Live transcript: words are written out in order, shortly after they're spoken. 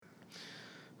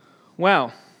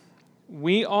Well,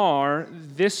 we are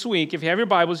this week, if you have your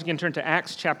Bibles, you can turn to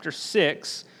Acts chapter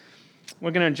 6.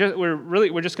 We're just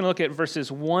going to look at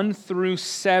verses 1 through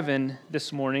 7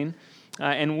 this morning,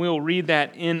 and we'll read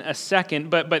that in a second.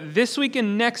 But this week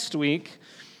and next week,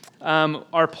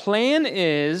 our plan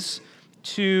is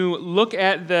to look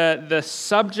at the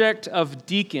subject of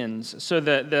deacons. So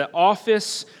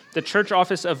the church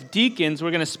office of deacons,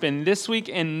 we're going to spend this week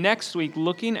and next week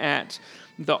looking at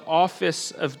the office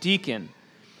of deacon.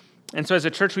 And so as a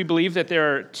church, we believe that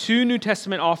there are two New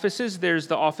Testament offices. There's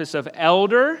the office of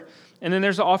elder, and then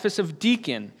there's the office of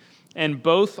deacon. And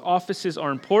both offices are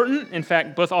important. In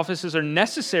fact, both offices are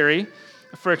necessary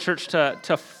for a church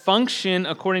to function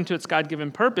according to its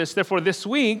God-given purpose. Therefore, this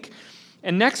week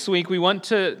and next week, we want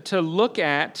to look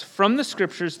at, from the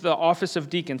Scriptures, the office of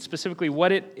deacon, specifically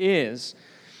what it is.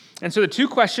 And so the two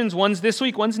questions, one's this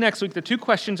week, one's next week, the two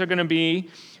questions are going to be,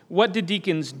 what did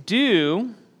deacons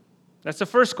do? That's the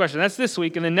first question. That's this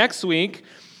week. And the next week,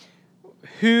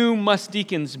 who must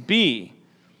deacons be?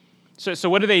 So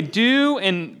what do they do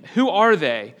and who are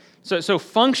they? So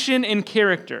function and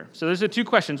character. So those are two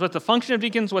questions. What's the function of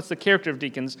deacons? What's the character of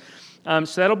deacons? So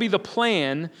that'll be the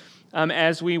plan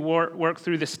as we work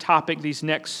through this topic these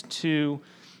next two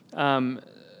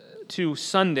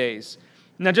Sundays.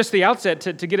 Now, just the outset,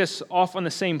 to get us off on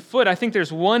the same foot, I think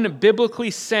there's one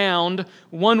biblically sound,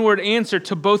 one-word answer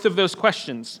to both of those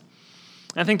questions.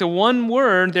 I think there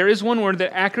is one word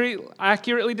that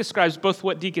accurately describes both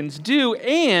what deacons do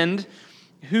and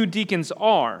who deacons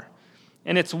are.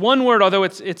 And it's one word, although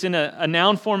it's in a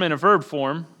noun form and a verb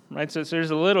form, right? So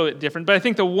there's a little bit different. But I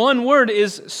think the one word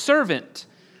is servant.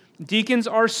 Deacons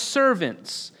are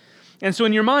servants. And so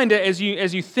in your mind, as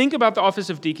you think about the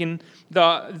office of deacon,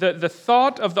 the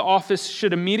thought of the office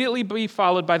should immediately be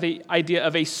followed by the idea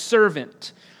of a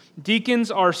servant. Deacons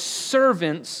are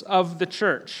servants of the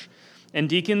church, and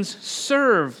deacons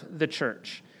serve the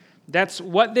church. That's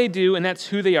what they do, and that's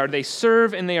who they are. They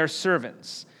serve, and they are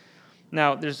servants.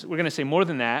 Now, we're going to say more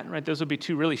than that, right? Those would be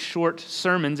two really short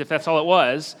sermons if that's all it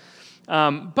was.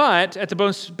 But at the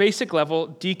most basic level,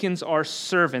 deacons are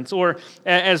servants, or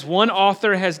as one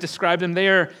author has described them, they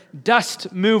are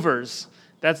dust movers.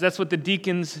 That's what the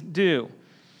deacons do.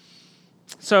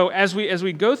 So as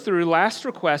we go through, last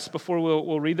request before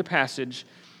we'll read the passage,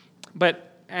 but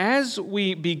as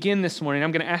we begin this morning,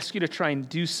 I'm going to ask you to try and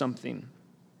do something.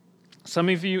 Some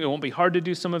of you, it won't be hard to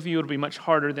do. Some of you, it'll be much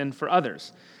harder than for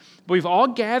others. But we've all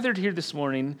gathered here this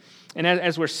morning, and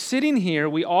as we're sitting here,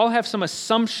 we all have some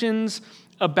assumptions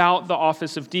about the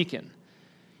office of deacon.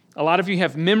 A lot of you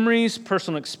have memories,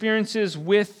 personal experiences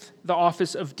with the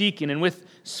office of deacon and with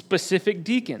specific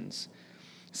deacons.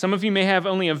 Some of you may have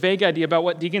only a vague idea about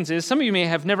what deacons is. Some of you may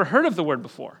have never heard of the word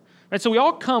before. Right? So we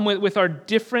all come with our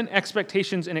different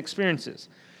expectations and experiences.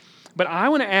 But I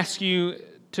want to ask you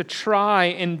to try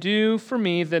and do for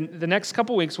me the next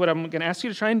couple weeks, what I'm going to ask you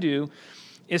to try and do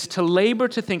is to labor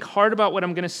to think hard about what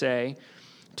I'm going to say,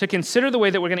 to consider the way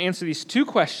that we're going to answer these two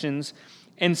questions,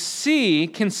 and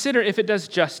consider if it does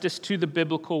justice to the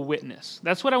biblical witness.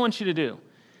 That's what I want you to do.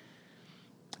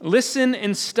 Listen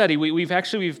and study.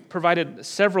 We've provided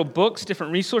several books,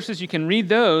 different resources. You can read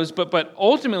those, but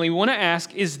ultimately we want to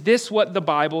ask, is this what the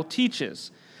Bible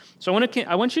teaches? So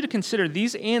I want you to consider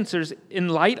these answers in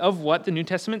light of what the New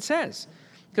Testament says,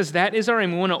 because that is our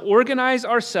aim. We want to organize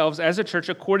ourselves as a church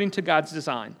according to God's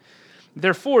design.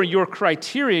 Therefore, your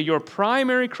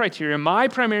primary criteria, my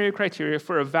primary criteria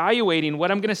for evaluating what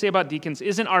I'm going to say about deacons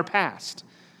isn't our past,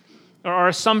 or our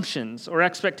assumptions or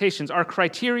expectations. Our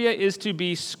criteria is to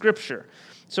be Scripture.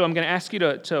 So I'm going to ask you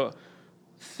to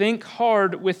think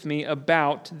hard with me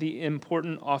about the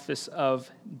important office of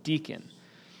deacon.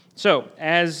 So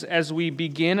as we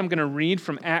begin, I'm going to read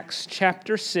from Acts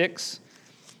chapter 6,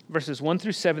 verses 1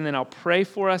 through 7, then I'll pray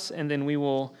for us, and then we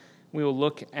will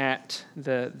look at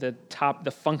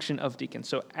the function of deacon.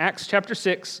 So Acts chapter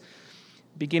 6,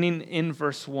 beginning in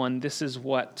verse 1, this is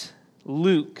what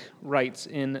Luke writes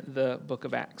in the book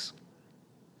of Acts.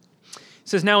 It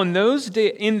says, "Now in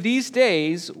these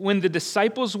days, when the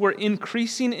disciples were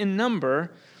increasing in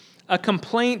number, a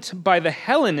complaint by the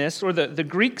Hellenists, or the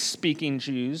Greek-speaking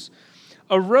Jews,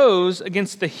 arose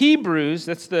against the Hebrews,"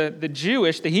 that's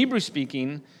the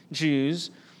Hebrew-speaking Jews,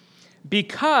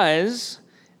 "because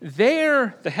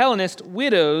the Hellenist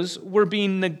widows were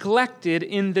being neglected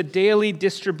in the daily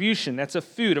distribution," that's of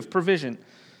food, of provision.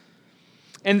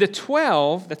 "And the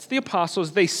 12, that's the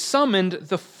apostles, they summoned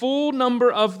the full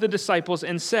number of the disciples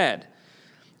and said,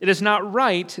 'It is not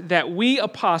right that we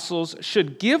apostles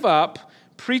should give up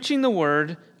preaching the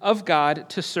word of God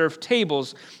to serve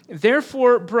tables.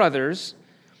 Therefore, brothers,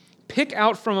 pick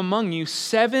out from among you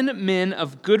 7 men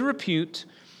of good repute,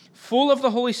 full of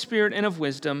the Holy Spirit and of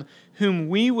wisdom, whom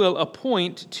we will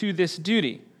appoint to this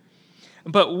duty.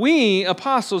 But we,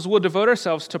 apostles, will devote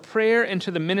ourselves to prayer and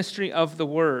to the ministry of the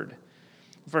word.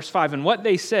 Verse 5, and what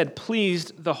they said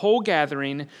pleased the whole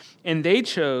gathering, and they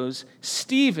chose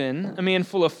Stephen, a man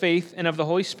full of faith and of the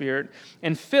Holy Spirit,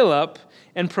 and Philip,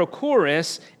 and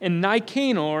Prochorus, and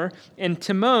Nicanor, and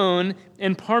Timon,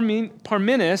 and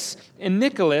Parmenas, and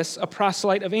Nicholas, a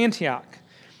proselyte of Antioch.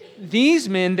 These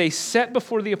men they set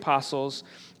before the apostles,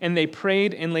 and they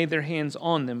prayed and laid their hands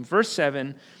on them. Verse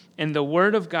 7, and the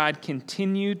word of God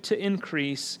continued to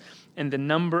increase, and the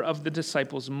number of the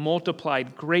disciples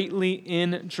multiplied greatly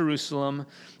in Jerusalem,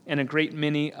 and a great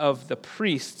many of the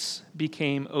priests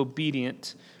became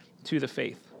obedient to the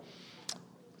faith.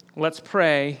 Let's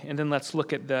pray, and then let's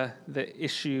look at the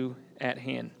issue at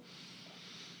hand.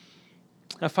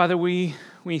 Father, we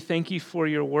thank you for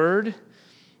your word,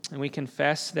 and we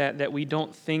confess that we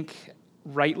don't think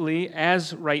rightly,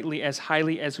 as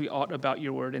highly as we ought about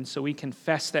your word. And so we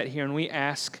confess that here, and we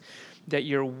ask that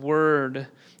your word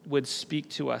would speak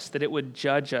to us, that it would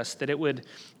judge us, that it would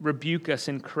rebuke us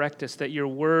and correct us, that your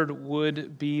word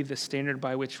would be the standard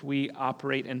by which we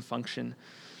operate and function.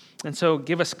 And so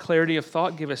give us clarity of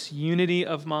thought, give us unity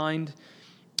of mind,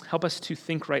 help us to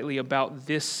think rightly about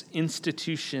this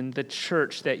institution, the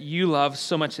church that you love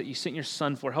so much that you sent your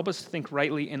son for. Help us to think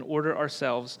rightly and order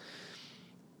ourselves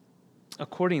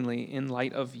accordingly in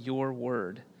light of your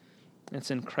word. It's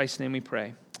in Christ's name we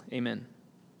pray. Amen.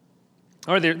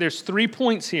 All right, there's 3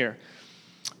 points here.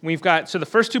 So the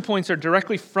first 2 points are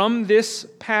directly from this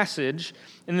passage,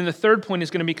 and then the third point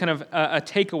is going to be kind of a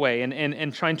takeaway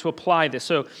and trying to apply this.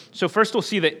 So first we'll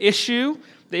see the issue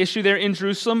there in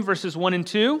Jerusalem, verses 1 and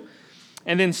 2.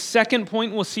 And then second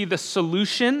point, we'll see the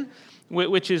solution,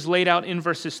 which is laid out in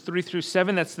verses 3 through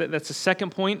 7. That's the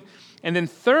second point. And then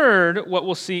third, what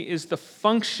we'll see is the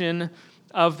function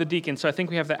of the deacon. So I think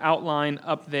we have the outline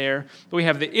up there. But we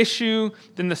have the issue,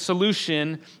 then the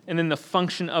solution, and then the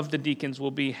function of the deacons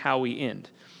will be how we end.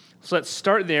 So let's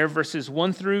start there, verses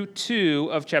 1 through 2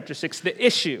 of chapter 6, the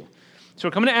issue. So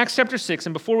we're coming to Acts chapter 6,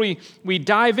 and before we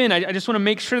dive in, I just want to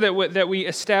make sure that we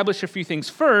establish a few things.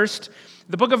 First,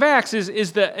 the book of Acts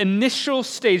is the initial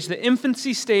stage, the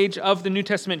infancy stage of the New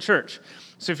Testament church.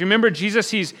 So if you remember, Jesus,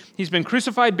 he's been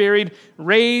crucified, buried,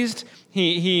 raised.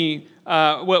 He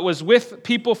was with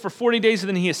people for 40 days, and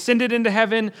then he ascended into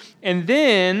heaven. And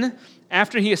then,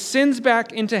 after he ascends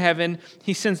back into heaven,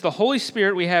 he sends the Holy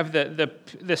Spirit. We have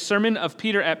the sermon of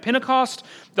Peter at Pentecost.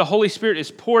 The Holy Spirit is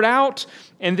poured out,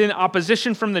 and then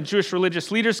opposition from the Jewish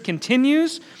religious leaders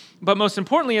continues. But most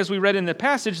importantly, as we read in the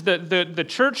passage, the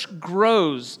church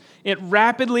grows. It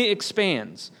rapidly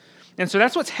expands. And so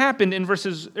that's what's happened in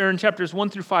chapters 1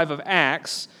 through 5 of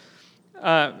Acts.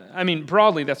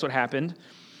 Broadly, that's what happened.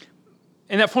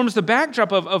 And that forms the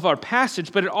backdrop of our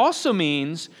passage, but it also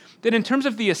means that in terms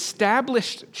of the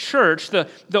established church,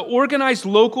 the organized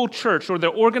local church, or the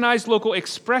organized local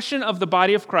expression of the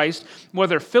body of Christ,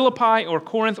 whether Philippi or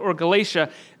Corinth or Galatia,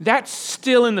 that's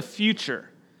still in the future.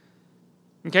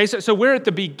 Okay, so we're at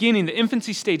the beginning, the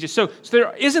infancy stages. So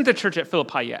there isn't a church at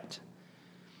Philippi yet.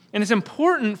 And it's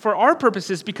important for our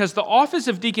purposes because the office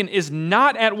of deacon is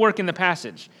not at work in the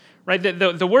passage. Right?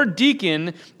 The word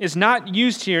deacon is not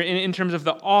used here in terms of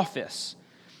the office.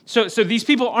 So these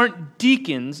people aren't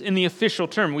deacons in the official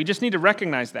term. We just need to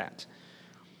recognize that.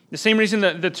 The same reason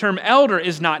the term elder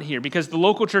is not here, because the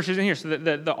local church isn't here. So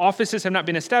the offices have not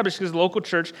been established because the local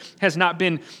church has not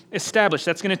been established.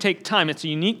 That's going to take time. It's a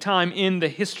unique time in the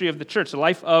history of the church, the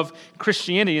life of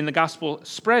Christianity and the gospel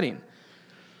spreading.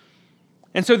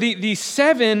 And so these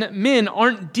 7 men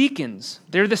aren't deacons.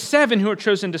 They're the 7 who are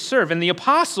chosen to serve. And the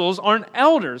apostles aren't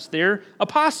elders. They're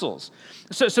apostles.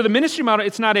 So the ministry model,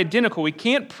 it's not identical. We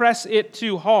can't press it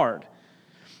too hard.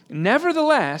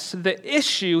 Nevertheless, the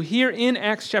issue here in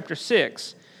Acts chapter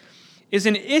 6 is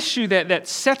an issue that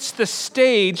sets the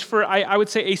stage for, I would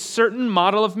say, a certain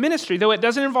model of ministry. Though it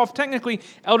doesn't involve technically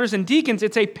elders and deacons,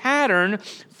 it's a pattern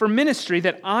for ministry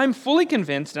that I'm fully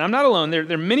convinced, and I'm not alone, there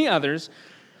are many others,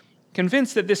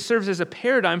 convinced that this serves as a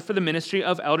paradigm for the ministry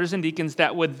of elders and deacons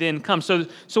that would then come. So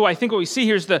I think what we see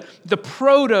here is the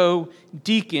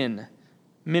proto-deacon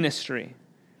ministry.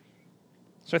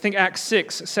 So I think Acts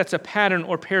 6 sets a pattern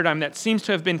or paradigm that seems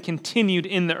to have been continued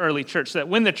in the early church, so that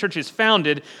when the church is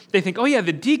founded, they think, oh yeah,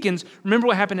 the deacons, remember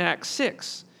what happened in Acts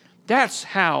 6. That's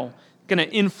how going to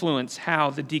influence how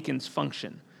the deacons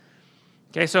function.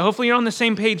 Okay, so hopefully you're on the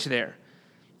same page there.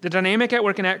 The dynamic at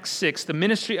work in Acts 6, the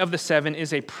ministry of the 7,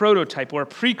 is a prototype or a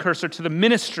precursor to the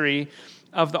ministry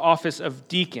of the office of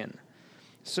deacon.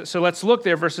 So let's look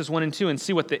there, verses 1 and 2, and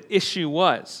see what the issue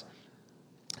was.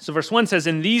 So verse 1 says,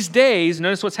 in these days,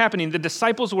 notice what's happening, the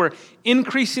disciples were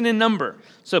increasing in number.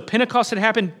 So Pentecost had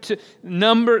happened,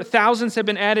 thousands have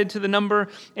been added to the number,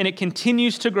 and it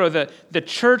continues to grow. The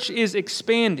church is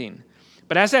expanding.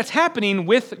 But as that's happening,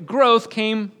 with growth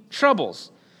came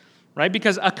troubles, right?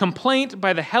 Because a complaint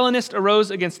by the Hellenists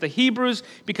arose against the Hebrews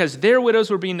because their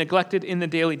widows were being neglected in the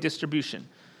daily distribution.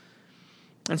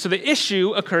 And so the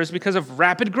issue occurs because of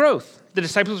rapid growth. The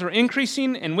disciples were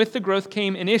increasing, and with the growth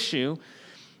came an issue.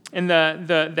 And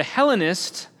the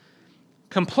Hellenists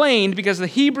complained because the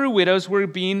Hebrew widows were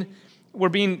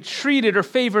being treated or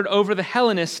favored over the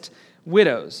Hellenist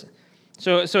widows.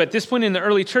 So at this point in the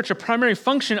early church, a primary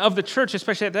function of the church,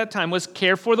 especially at that time, was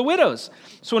care for the widows.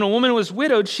 So when a woman was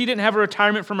widowed, she didn't have a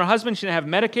retirement from her husband, she didn't have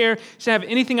Medicare, she didn't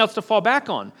have anything else to fall back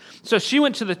on. So she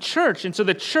went to the church, and so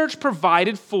the church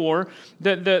provided for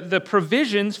the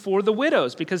provisions for the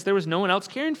widows because there was no one else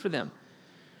caring for them.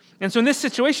 And so in this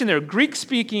situation, there are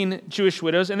Greek-speaking Jewish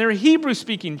widows and there are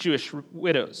Hebrew-speaking Jewish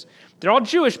widows. They're all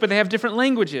Jewish, but they have different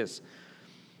languages.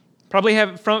 Probably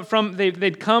have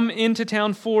they'd come into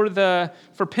town for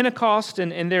Pentecost,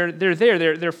 and they're there.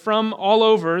 They're from all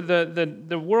over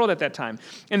the world at that time.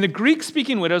 And the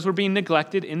Greek-speaking widows were being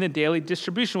neglected in the daily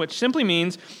distribution, which simply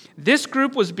means this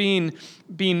group was being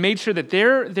made sure that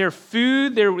their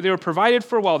food they were provided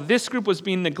for, while this group was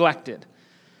being neglected.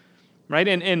 Right?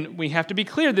 And we have to be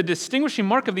clear, the distinguishing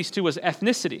mark of these two was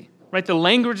ethnicity. Right? The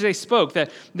language they spoke,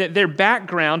 that their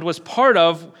background was part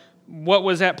of what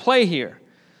was at play here.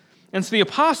 And so the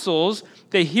apostles,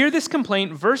 they hear this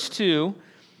complaint, verse 2,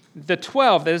 the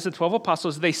 12, that is the 12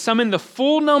 apostles, they summon the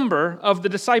full number of the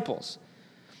disciples.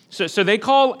 So they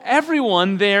call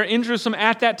everyone there in Jerusalem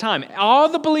at that time. All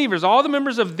the believers, all the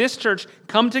members of this church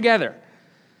come together.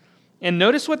 And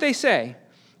notice what they say.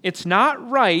 It's not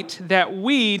right that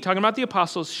we, talking about the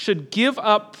apostles, should give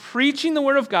up preaching the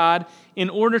word of God in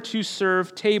order to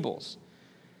serve tables.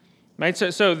 Right?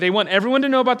 So they want everyone to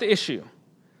know about the issue.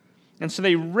 And so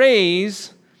they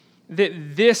raise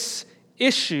this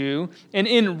issue, and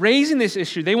in raising this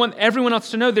issue, they want everyone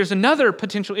else to know there's another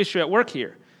potential issue at work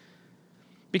here.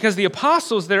 Because the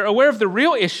apostles, they're aware of the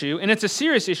real issue, and it's a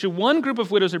serious issue. One group of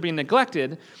widows are being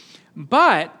neglected,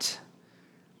 but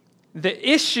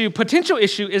the potential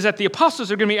issue, is that the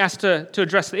apostles are going to be asked to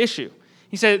address the issue.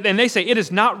 He said, and they say, it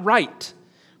is not right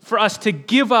for us to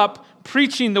give up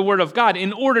preaching the word of God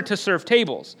in order to serve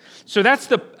tables. So that's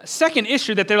the second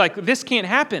issue that they're like, this can't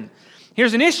happen.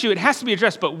 Here's an issue, it has to be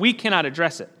addressed, but we cannot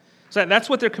address it. So that's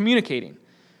what they're communicating.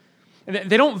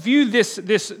 They don't view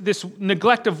this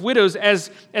neglect of widows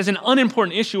as an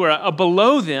unimportant issue or a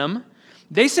below them.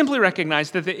 They simply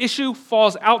recognize that the issue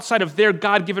falls outside of their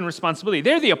God-given responsibility.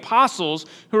 They're the apostles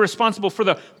who are responsible for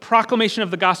the proclamation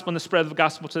of the gospel and the spread of the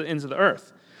gospel to the ends of the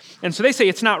earth. And so they say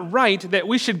it's not right that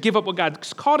we should give up what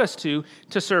God's called us to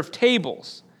serve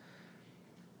tables.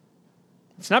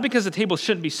 It's not because the tables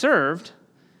shouldn't be served,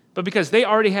 but because they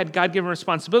already had God-given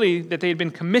responsibility that they had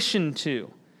been commissioned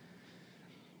to.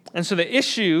 And so the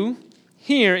issue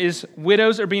here is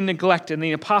widows are being neglected, and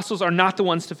the apostles are not the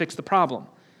ones to fix the problem.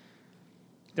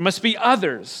 There must be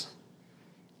others,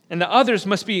 and the others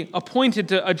must be appointed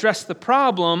to address the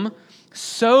problem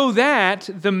so that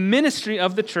the ministry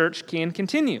of the church can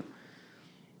continue.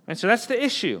 And so that's the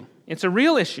issue. It's a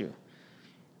real issue.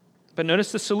 But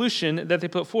notice the solution that they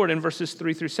put forward in verses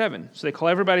 3 through 7. So they call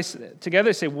everybody together.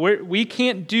 They say, we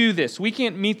can't do this. We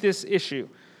can't meet this issue.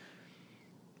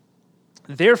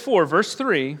 Therefore, verse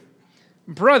 3,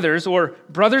 brothers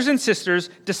and sisters,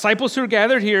 disciples who are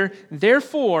gathered here,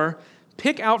 therefore,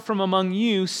 pick out from among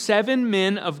you 7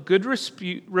 men of good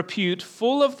repute,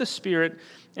 full of the Spirit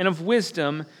and of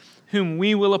wisdom, whom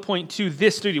we will appoint to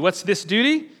this duty. What's this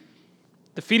duty?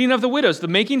 The feeding of the widows, the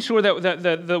making sure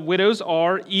that the widows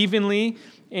are evenly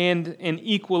and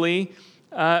equally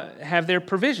have their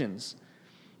provisions.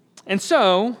 And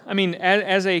so,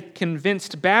 as a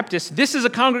convinced Baptist, this is a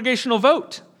congregational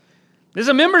vote. This is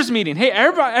a members' meeting. Hey,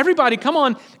 everybody come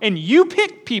on, and you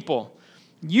pick people.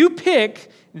 You pick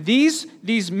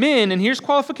these men, and here's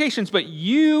qualifications, but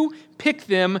you pick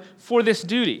them for this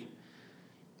duty.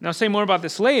 And I'll say more about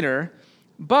this later,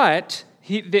 but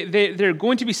they're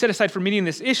going to be set aside for meeting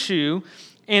this issue,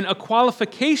 and a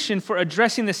qualification for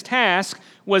addressing this task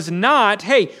was not,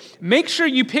 hey, make sure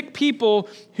you pick people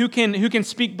who can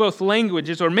speak both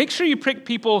languages, or make sure you pick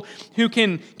people who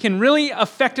can really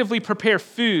effectively prepare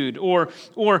food, or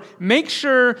make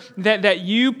sure that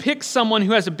you pick someone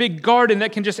who has a big garden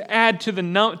that can just add to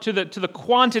the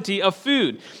quantity of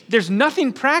food. There's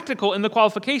nothing practical in the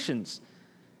qualifications.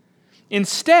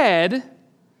 Instead,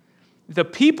 the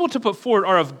people to put forward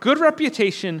are of good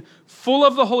reputation, full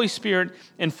of the Holy Spirit,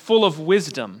 and full of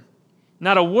wisdom.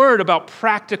 Not a word about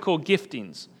practical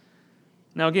giftings.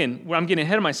 Now again, I'm getting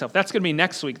ahead of myself. That's going to be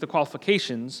next week, the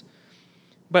qualifications.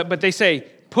 But they say,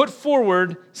 put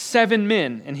forward 7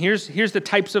 men. And here's the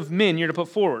types of men you're to put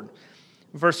forward.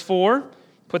 Verse 4,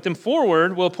 put them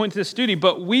forward, we'll appoint to this duty,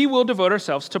 but we will devote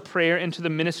ourselves to prayer and to the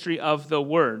ministry of the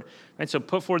word. Right, so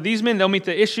put forward these men, they'll meet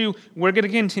the issue. We're going to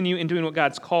continue in doing what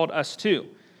God's called us to.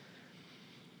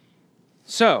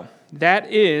 So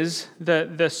that is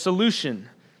the solution.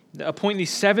 Appoint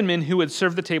these 7 men who would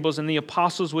serve the tables, and the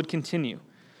apostles would continue.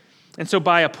 And so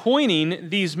by appointing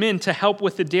these men to help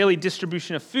with the daily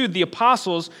distribution of food, the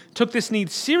apostles took this need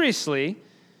seriously.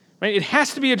 Right? It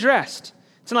has to be addressed.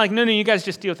 It's not like, no, you guys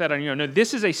just deal with that on your own. No,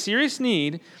 this is a serious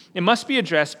need. It must be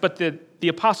addressed, but the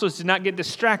apostles did not get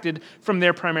distracted from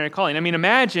their primary calling. I mean,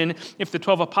 imagine if the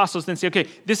 12 apostles then say, okay,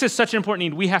 this is such an important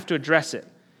need, we have to address it.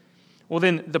 Well,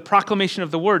 then the proclamation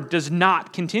of the word does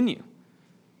not continue.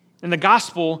 And the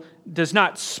gospel does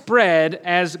not spread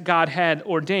as God had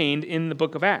ordained in the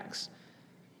book of Acts.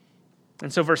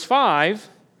 And so verse 5,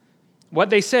 what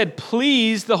they said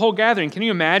pleased the whole gathering. Can you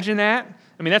imagine that?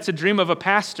 I mean, that's a dream of a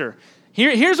pastor.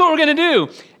 Here's what we're going to do.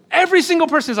 Every single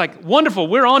person is like, wonderful,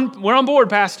 we're on board,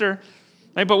 pastor.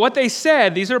 Right? But what they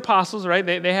said, these are apostles, right?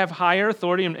 They have higher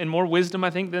authority and more wisdom, I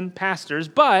think, than pastors.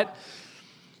 But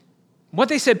what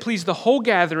they said pleased the whole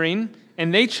gathering,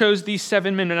 and they chose these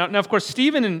 7 men. Now, of course,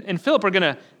 Stephen and Philip they're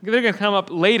going to come up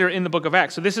later in the book of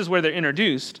Acts. So this is where they're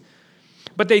introduced.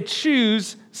 But they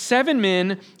choose 7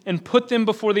 men and put them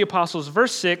before the apostles.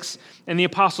 Verse 6, and the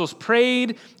apostles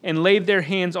prayed and laid their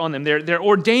hands on them. They're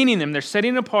ordaining them. They're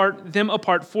setting them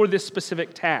apart for this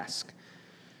specific task.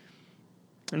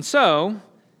 And so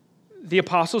the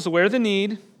apostles, aware of the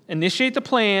need, initiate the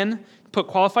plan, put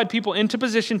qualified people into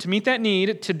position to meet that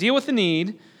need, to deal with the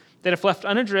need that if left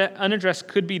unaddressed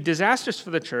could be disastrous for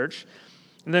the church.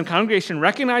 And then the congregation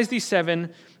recognized these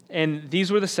 7, and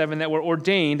these were the 7 that were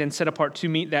ordained and set apart to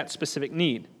meet that specific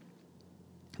need.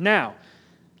 Now,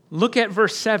 look at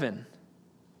verse 7.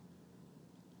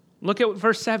 Look at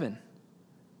verse 7.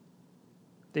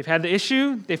 They've had the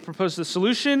issue. They've proposed the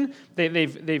solution.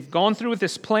 They've gone through with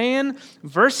this plan.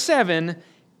 Verse 7,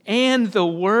 and the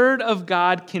word of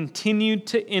God continued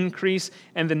to increase,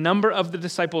 and the number of the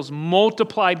disciples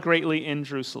multiplied greatly in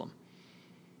Jerusalem.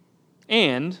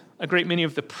 And a great many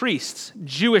of the priests,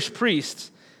 Jewish priests,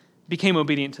 became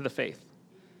obedient to the faith.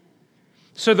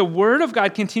 So the word of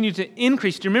God continued to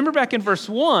increase. Do you remember back in verse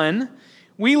 1,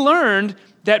 we learned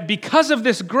that because of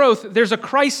this growth, there's a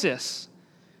crisis.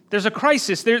 There's a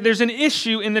crisis. There's an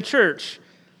issue in the church.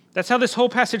 That's how this whole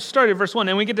passage started, verse 1.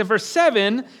 And we get to verse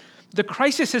 7, the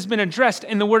crisis has been addressed,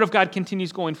 and the word of God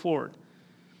continues going forward.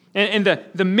 And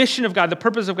the mission of God, the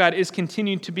purpose of God is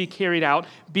continuing to be carried out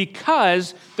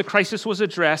because the crisis was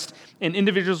addressed and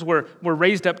individuals were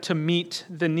raised up to meet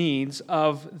the needs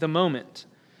of the moment.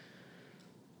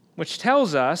 Which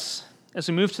tells us, as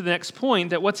we move to the next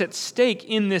point, that what's at stake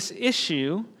in this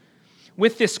issue,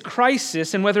 with this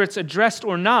crisis, and whether it's addressed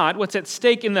or not, what's at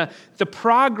stake in the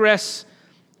progress,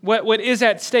 what is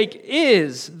at stake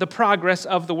is the progress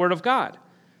of the Word of God.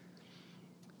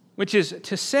 Which is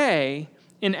to say,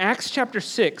 in Acts chapter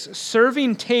 6,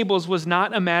 serving tables was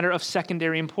not a matter of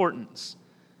secondary importance.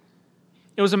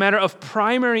 It was a matter of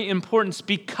primary importance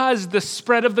because the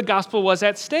spread of the gospel was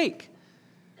at stake.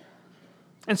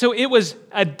 And so it was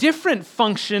a different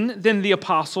function than the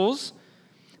apostles,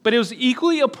 but it was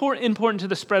equally important to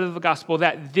the spread of the gospel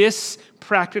that this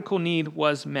practical need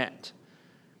was met.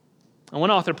 And one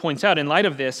author points out, in light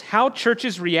of this, how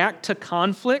churches react to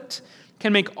conflict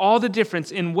can make all the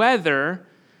difference in whether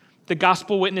the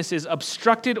gospel witness is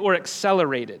obstructed or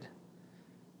accelerated.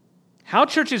 How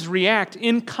churches react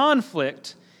in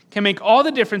conflict can make all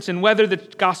the difference in whether the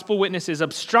gospel witness is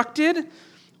obstructed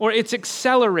or it's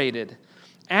accelerated.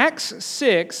 Acts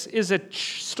 6 is a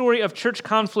story of church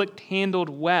conflict handled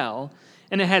well,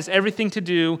 and it has everything to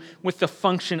do with the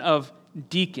function of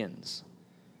deacons.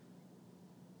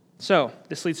 So,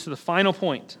 this leads to the final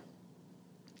point.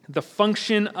 The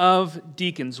function of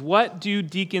deacons. What do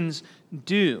deacons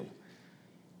do?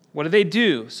 What do they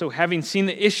do? So having seen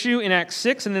the issue in Acts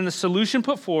 6 and then the solution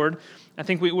put forward, I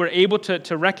think we were able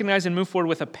to recognize and move forward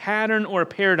with a pattern or a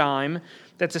paradigm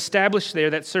that's established there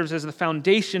that serves as the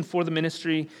foundation for the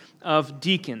ministry of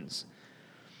deacons.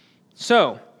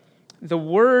 So, the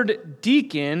word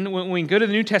deacon, when we go to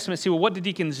the New Testament and see, well, what do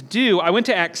deacons do? I went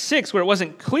to Acts 6 where it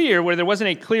wasn't clear, where there wasn't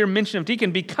a clear mention of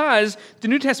deacon because the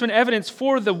New Testament evidence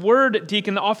for the word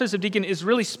deacon, the office of deacon, is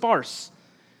really sparse.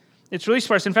 It's really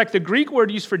sparse. In fact, the Greek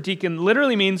word used for deacon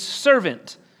literally means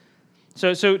servant.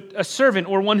 So a servant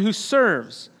or one who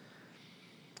serves.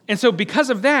 And so because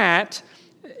of that,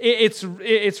 it's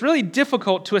really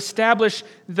difficult to establish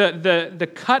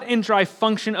the cut and dry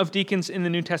function of deacons in the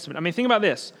New Testament. I mean, think about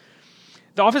this.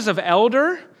 The office of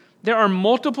elder, there are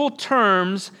multiple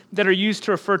terms that are used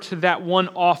to refer to that one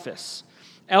office.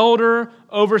 Elder,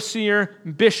 overseer,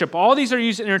 bishop, all these are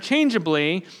used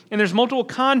interchangeably, and there's multiple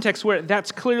contexts where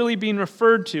that's clearly being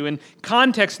referred to. In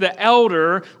context, the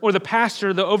elder or the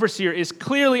pastor, the overseer, is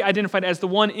clearly identified as the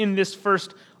one in this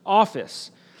first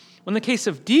office. In the case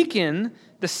of deacon,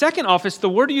 the second office, the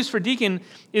word used for deacon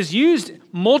is used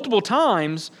multiple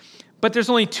times, but there's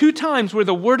only 2 times where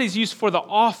the word is used for the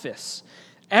office.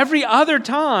 Every other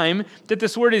time that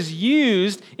this word is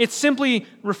used, it's simply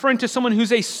referring to someone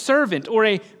who's a servant or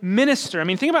a minister. I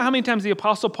mean, think about how many times the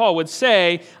Apostle Paul would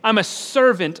say, I'm a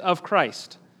servant of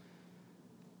Christ.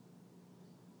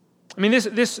 I mean,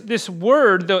 this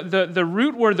word, the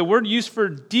root word, the word used for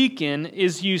deacon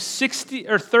is used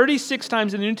 36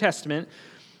 times in the New Testament,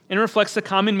 and it reflects the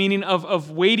common meaning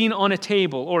of waiting on a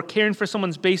table or caring for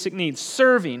someone's basic needs,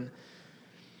 serving.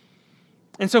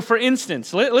 And so, for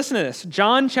instance, listen to this.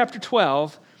 John chapter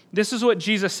 12, this is what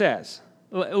Jesus says.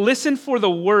 Listen for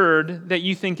the word that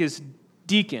you think is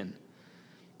deacon.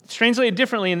 It's translated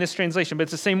differently in this translation, but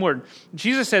it's the same word.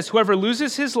 Jesus says, whoever loves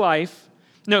his life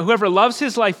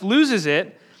loses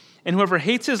it, and whoever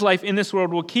hates his life in this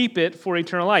world will keep it for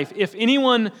eternal life. If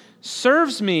anyone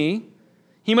serves me,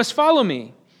 he must follow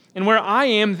me. And where I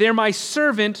am, there my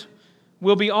servant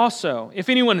will be also. If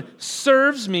anyone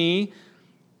serves me,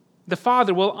 the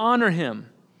Father will honor him.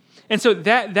 And so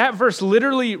that verse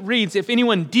literally reads, if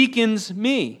anyone deacons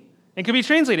me. It could be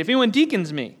translated, if anyone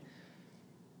deacons me,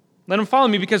 let him follow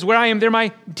me, because where I am, there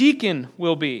my deacon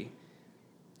will be.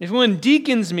 If anyone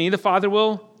deacons me, the Father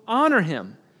will honor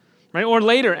him. Right? Or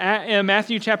later,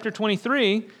 Matthew chapter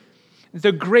 23,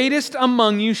 the greatest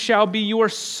among you shall be your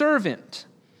servant.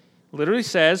 Literally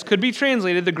says, could be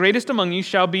translated, the greatest among you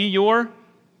shall be your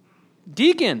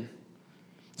deacon.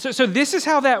 So this is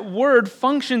how that word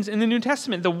functions in the New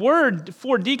Testament. The word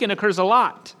for deacon occurs a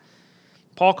lot.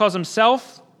 Paul calls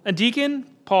himself a deacon.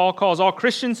 Paul calls all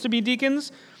Christians to be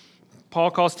deacons.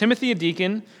 Paul calls Timothy a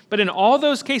deacon. But in all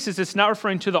those cases, it's not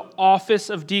referring to the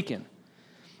office of deacon.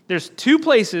 There's 2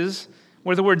 places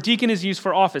where the word deacon is used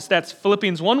for office. That's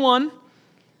Philippians 1:1,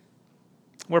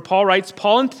 where Paul writes,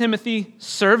 Paul and Timothy,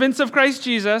 servants of Christ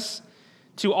Jesus,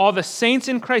 to all the saints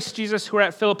in Christ Jesus who are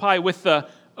at Philippi with the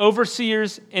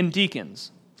overseers and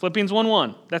deacons. Philippians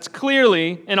 1:1. That's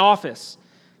clearly an office.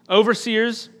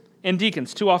 Overseers and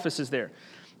deacons, 2 offices there.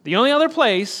 The only other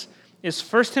place is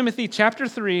 1 Timothy chapter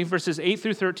 3, verses 8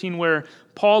 through 13, where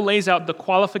Paul lays out the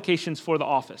qualifications for the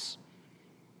office.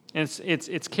 And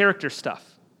it's character stuff.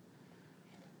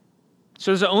 So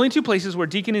there's only 2 places where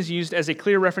deacon is used as a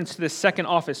clear reference to this second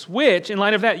office, which, in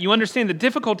light of that, you understand the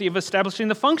difficulty of establishing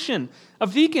the function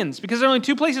of deacons, because there are only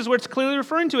 2 places where it's clearly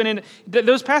referring to it, and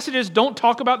those passages don't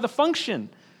talk about the function.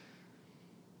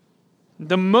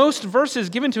 The most verses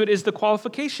given to it is the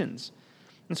qualifications.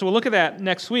 And so we'll look at that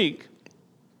next week.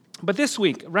 But this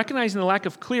week, recognizing the lack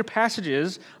of clear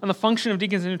passages on the function of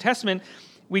deacons in the New Testament,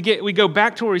 we go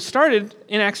back to where we started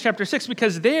in Acts chapter 6,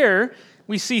 because there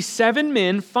we see 7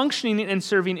 men functioning and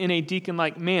serving in a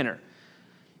deacon-like manner.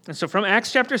 And so from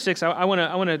Acts chapter 6, I want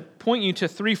to point you to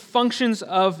 3 functions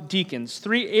of deacons,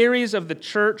 3 areas of the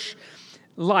church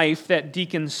life that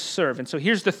deacons serve. And so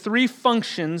here's the 3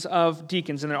 functions of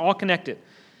deacons, and they're all connected.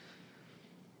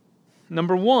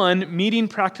 Number 1, meeting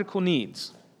practical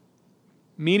needs.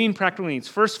 Meeting practical needs.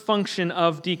 First function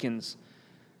of deacons.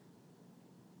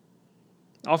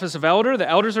 Office of elder. The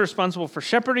elders are responsible for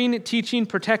shepherding, teaching,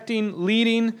 protecting,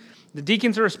 leading. The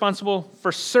deacons are responsible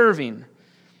for serving.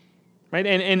 Right?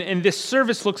 And this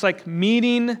service looks like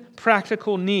meeting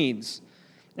practical needs.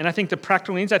 And I think the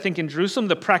practical needs, in Jerusalem,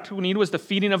 the practical need was the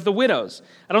feeding of the widows.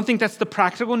 I don't think that's the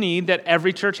practical need that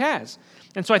every church has.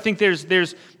 And so I think there's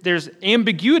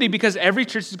ambiguity, because every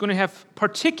church is going to have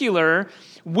particular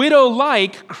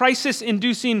widow-like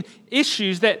crisis-inducing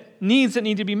issues, needs that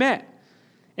need to be met.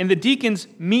 And the deacons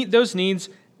meet those needs,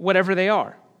 whatever they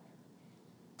are.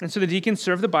 And so the deacons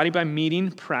serve the body by meeting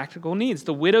practical needs.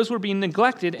 The widows were being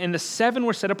neglected, and the 7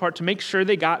 were set apart to make sure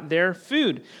they got their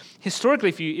food. Historically,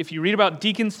 if you read about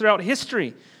deacons throughout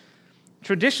history,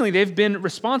 traditionally they've been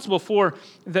responsible for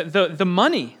the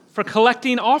money, for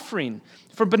collecting offering,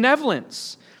 for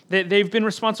benevolence. They've been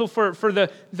responsible for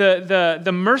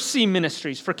the mercy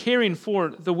ministries, for caring for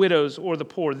the widows or the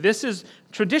poor. This is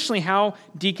traditionally how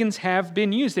deacons have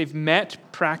been used. They've met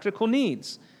practical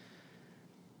needs.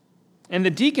 And the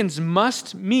deacons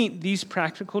must meet these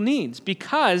practical needs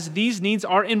because these needs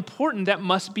are important that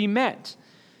must be met.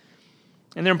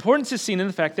 And their importance is seen in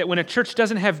the fact that when a church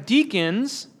doesn't have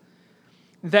deacons,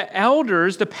 the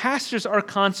elders, the pastors, are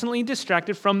constantly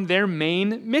distracted from their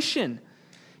main mission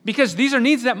because these are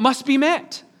needs that must be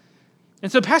met.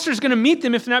 And so the pastor is going to meet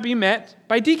them if not being met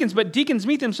by deacons, but deacons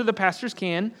meet them so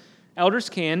the elders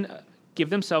can give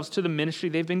themselves to the ministry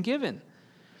they've been given.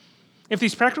 If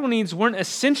these practical needs weren't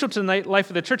essential to the life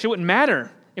of the church, it wouldn't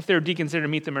matter if there are deacons there to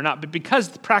meet them or not. But because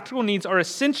the practical needs are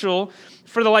essential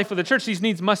for the life of the church, these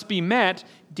needs must be met,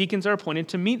 deacons are appointed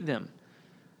to meet them.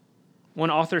 One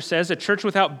author says, a church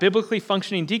without biblically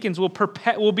functioning deacons will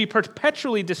be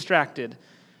perpetually distracted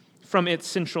from its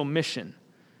central mission.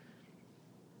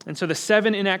 And so the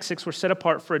 7 in Acts 6 were set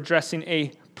apart for addressing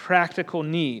a practical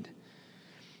need.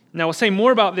 Now, we'll say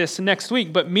more about this next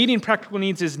week, but meeting practical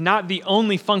needs is not the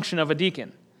only function of a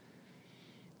deacon,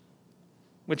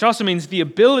 which also means the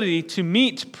ability to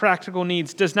meet practical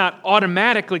needs does not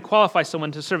automatically qualify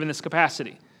someone to serve in this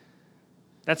capacity.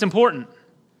 That's important.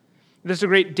 There's a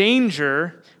great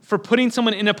danger for putting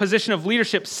someone in a position of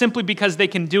leadership simply because they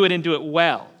can do it and do it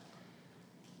well.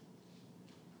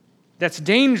 That's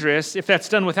dangerous if that's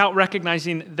done without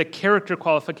recognizing the character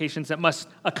qualifications that must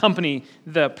accompany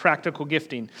the practical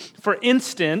gifting. For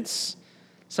instance,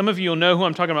 some of you will know who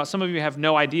I'm talking about. Some of you have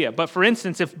no idea. But for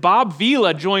instance, if Bob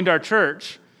Vila joined our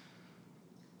church,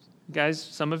 guys,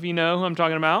 some of you know who I'm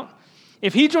talking about.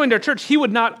 If he joined our church, he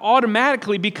would not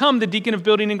automatically become the deacon of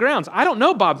building and grounds. I don't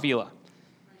know Bob Vila.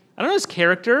 I don't know his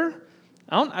character.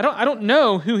 I don't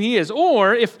know who he is.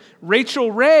 Or if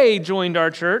Rachel Ray joined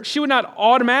our church, she would not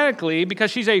automatically,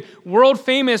 because she's a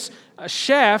world-famous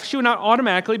chef, she would not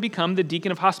automatically become the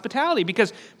deacon of hospitality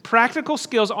because practical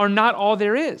skills are not all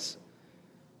there is.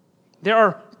 There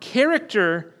are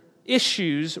character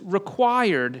issues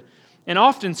required, and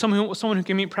often someone who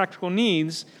can meet practical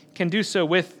needs can do so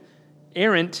with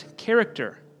errant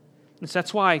character. And so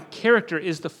that's why character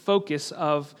is the focus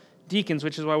of deacons,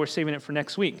 which is why we're saving it for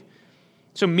next week.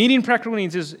 So meeting practical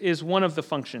needs is one of the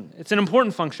functions. It's an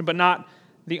important function, but not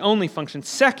the only function.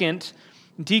 Second,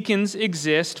 deacons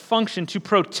function to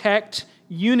protect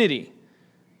unity.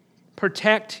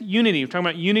 Protect unity. We're talking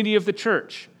about unity of the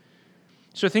church.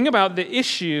 So think about the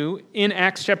issue in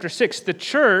Acts chapter 6. The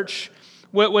church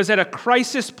was at a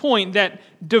crisis point that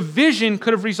division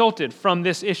could have resulted from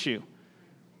this issue.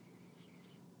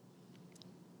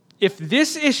 If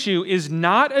this issue is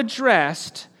not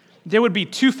addressed, there would be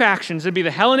 2 factions. There'd be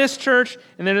the Hellenist church,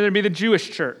 and then there'd be the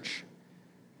Jewish church.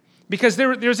 Because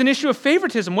there's an issue of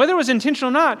favoritism. Whether it was intentional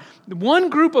or not, one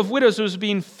group of widows was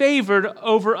being favored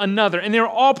over another, and they were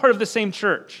all part of the same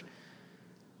church.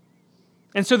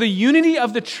 And so the unity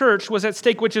of the church was at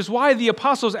stake, which is why the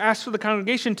apostles asked for the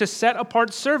congregation to set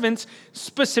apart servants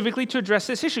specifically to address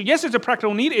this issue. Yes, there's a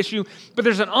practical need issue, but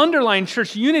there's an underlying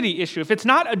church unity issue. If it's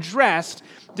not addressed,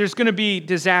 there's going to be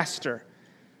disaster.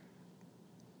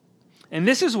 And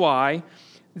this is why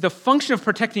the function of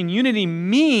protecting unity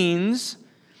means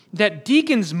that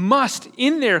deacons must,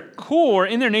 in their core,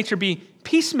 in their nature, be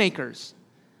peacemakers.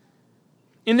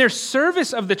 In their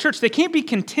service of the church, they can't be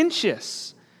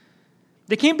contentious.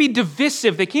 They can't be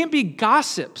divisive. They can't be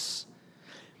gossips.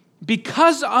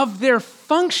 Because of their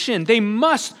function, they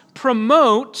must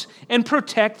promote and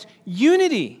protect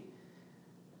unity.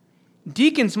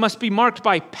 Deacons must be marked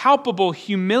by palpable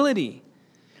humility,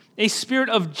 a spirit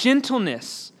of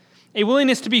gentleness, a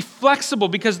willingness to be flexible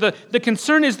because the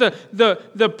concern is the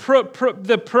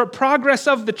progress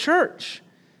of the church,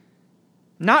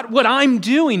 not what I'm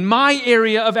doing, my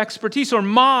area of expertise or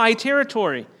my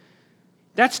territory.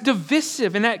 That's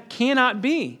divisive, and that cannot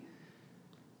be.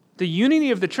 The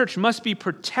unity of the church must be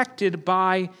protected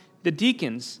by the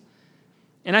deacons.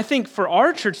 And I think for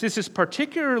our church, this is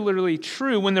particularly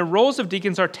true when the roles of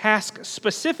deacons are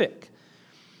task-specific.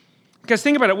 Because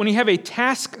think about it, when you have a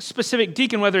task-specific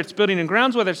deacon, whether it's building and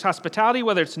grounds, whether it's hospitality,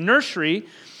 whether it's nursery,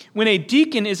 when a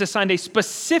deacon is assigned a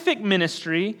specific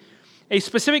ministry, a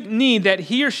specific need that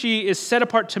he or she is set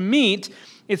apart to meet,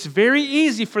 it's very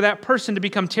easy for that person to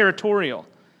become territorial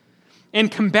and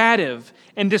combative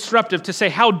and disruptive, to say,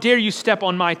 how dare you step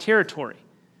on my territory?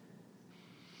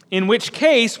 In which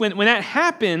case, when that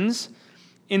happens,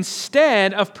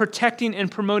 instead of protecting and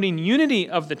promoting unity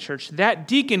of the church, that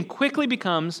deacon quickly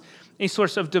becomes a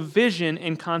source of division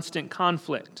and constant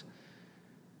conflict.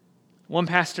 One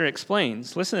pastor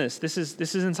explains, listen to this is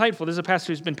insightful. This is a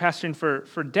pastor who's been pastoring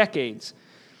for decades.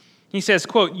 He says,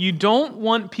 quote, "You don't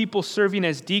want people serving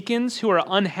as deacons who are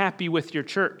unhappy with your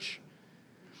church.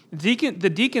 The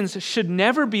deacons should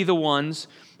never be the ones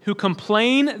who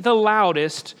complain the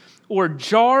loudest or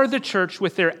jar the church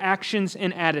with their actions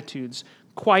and attitudes.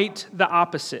 Quite the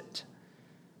opposite.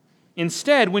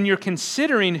 Instead, when you're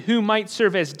considering who might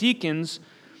serve as deacons,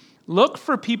 look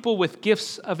for people with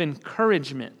gifts of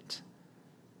encouragement.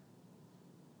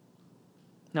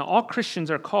 Now, all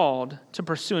Christians are called to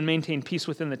pursue and maintain peace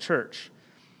within the church,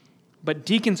 but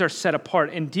deacons are set apart,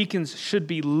 and deacons should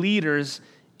be leaders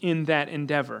in that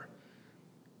endeavor.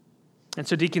 And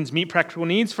so deacons meet practical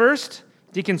needs first,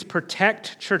 deacons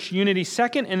protect church unity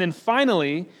second, and then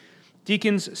finally,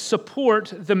 deacons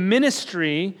support the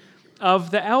ministry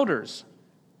of the elders.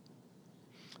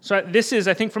 So this is,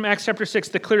 I think, from Acts chapter 6,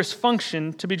 the clearest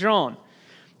function to be drawn.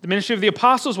 The ministry of the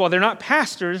apostles, while they're not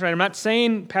pastors, right? I'm not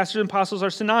saying pastors and apostles are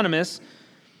synonymous,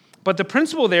 but the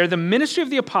principle there, the ministry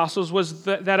of the apostles was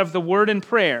that of the word and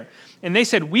prayer. And they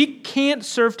said, we can't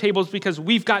serve tables because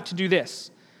we've got to do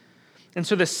this. And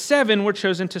so the 7 were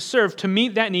chosen to serve, to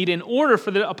meet that need in order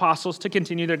for the apostles to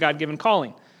continue their God-given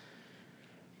calling.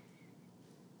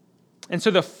 And so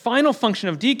the final function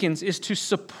of deacons is to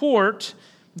support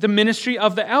the ministry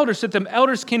of the elders so that the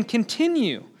elders can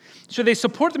continue. So they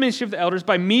support the ministry of the elders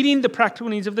by meeting the practical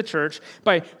needs of the church,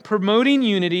 by promoting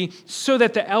unity so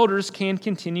that the elders can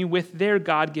continue with their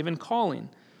God-given calling.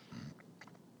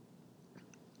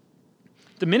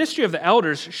 The ministry of the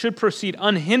elders should proceed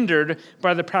unhindered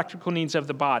by the practical needs of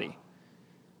the body.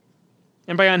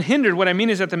 And by unhindered, what I mean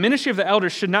is that the ministry of the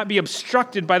elders should not be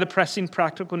obstructed by the pressing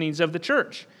practical needs of the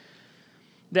church.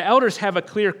 The elders have a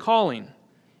clear calling.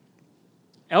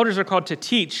 Elders are called to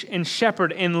teach and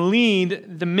shepherd and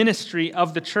lead the ministry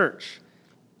of the church.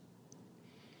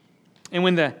 And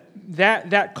when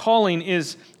that calling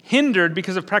is hindered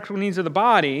because of practical needs of the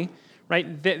body,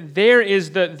 right, there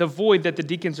is the void that the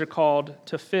deacons are called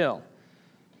to fill.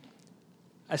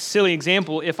 A silly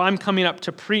example, if I'm coming up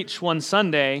to preach one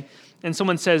Sunday and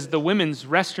someone says the women's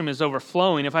restroom is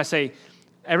overflowing, if I say,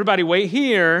 everybody wait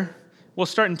here, we'll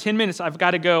start in 10 minutes, I've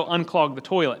got to go unclog the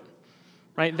toilet.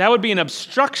 Right? That would be an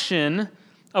obstruction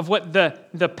of what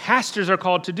the pastors are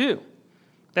called to do.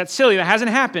 That's silly. That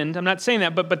hasn't happened. I'm not saying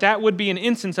that, but that would be an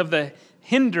instance of the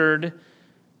hindered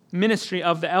ministry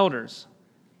of the elders.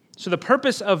 So the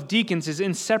purpose of deacons is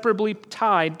inseparably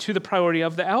tied to the priority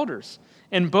of the elders,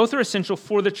 and both are essential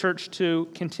for the church to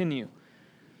continue.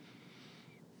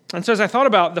 And so as I thought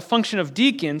about the function of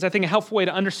deacons, I think a helpful way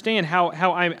to understand how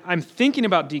I'm thinking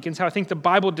about deacons, how I think the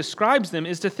Bible describes them,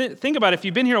 is to think about, if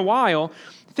you've been here a while,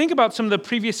 think about some of the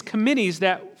previous committees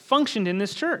that functioned in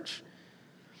this church.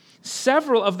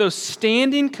 Several of those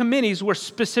standing committees were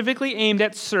specifically aimed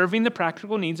at serving the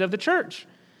practical needs of the church.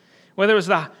 Whether it was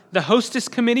the hostess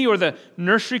committee or the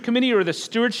nursery committee or the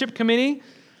stewardship committee,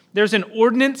 there's an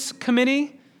ordinance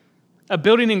committee, a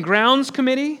building and grounds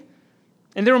committee,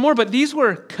 and there were more, but these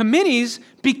were committees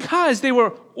because they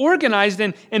were organized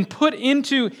and put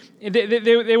into,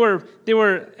 they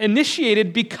were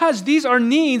initiated because these are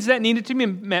needs that needed to be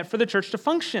met for the church to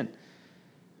function.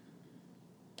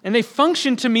 And they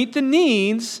function to meet the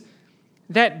needs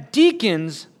that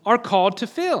deacons are called to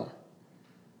fill.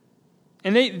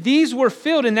 And these were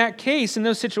filled in that case, in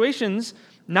those situations,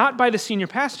 not by the senior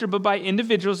pastor, but by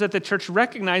individuals that the church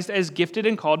recognized as gifted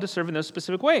and called to serve in those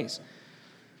specific ways.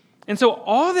 And so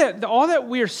all that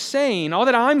we're saying, all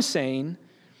that I'm saying,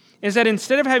 is that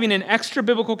instead of having an extra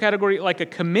biblical category like a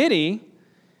committee,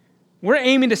 we're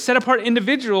aiming to set apart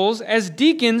individuals as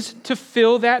deacons to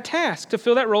fill that task, to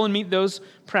fill that role and meet those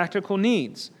practical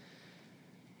needs.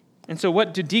 And so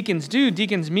what do deacons do?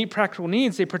 Deacons meet practical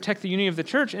needs. They protect the unity of the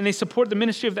church, and they support the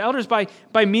ministry of the elders by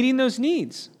meeting those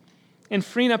needs and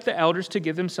freeing up the elders to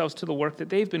give themselves to the work that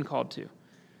they've been called to.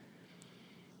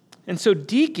 And so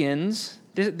deacons,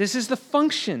 this is the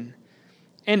function.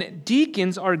 And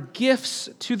deacons are gifts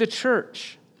to the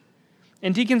church.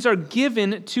 And deacons are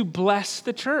given to bless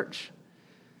the church.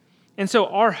 And so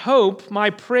our hope, my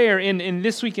prayer in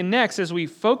this week and next as we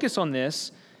focus on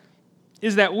this,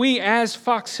 is that we as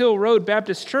Fox Hill Road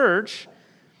Baptist Church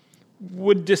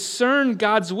would discern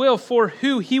God's will for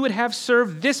who He would have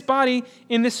serve this body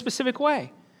in this specific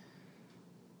way.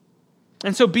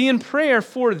 And so be in prayer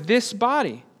for this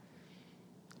body.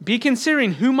 Be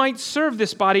considering who might serve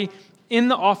this body in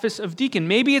the office of deacon.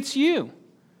 Maybe it's you.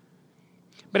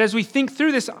 But as we think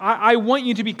through this, I want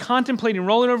you to be contemplating,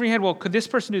 rolling over your head, well, could this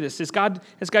person do this? Has God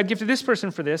gifted this person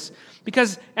for this?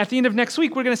 Because at the end of next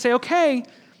week, we're going to say, okay,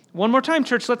 one more time,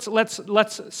 church,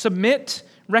 let's submit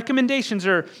recommendations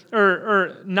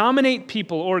or nominate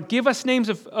people or give us names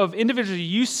of individuals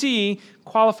you see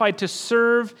qualified to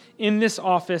serve in this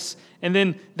office, and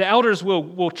then the elders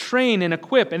will train and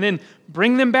equip and then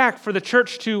bring them back for the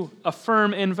church to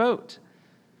affirm and vote.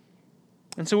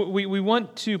 And so we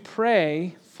want to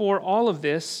pray for all of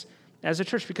this as a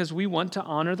church because we want to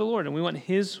honor the Lord and we want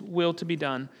His will to be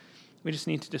done. We just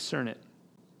need to discern it.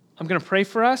 I'm going to pray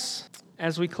for us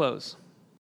as we close.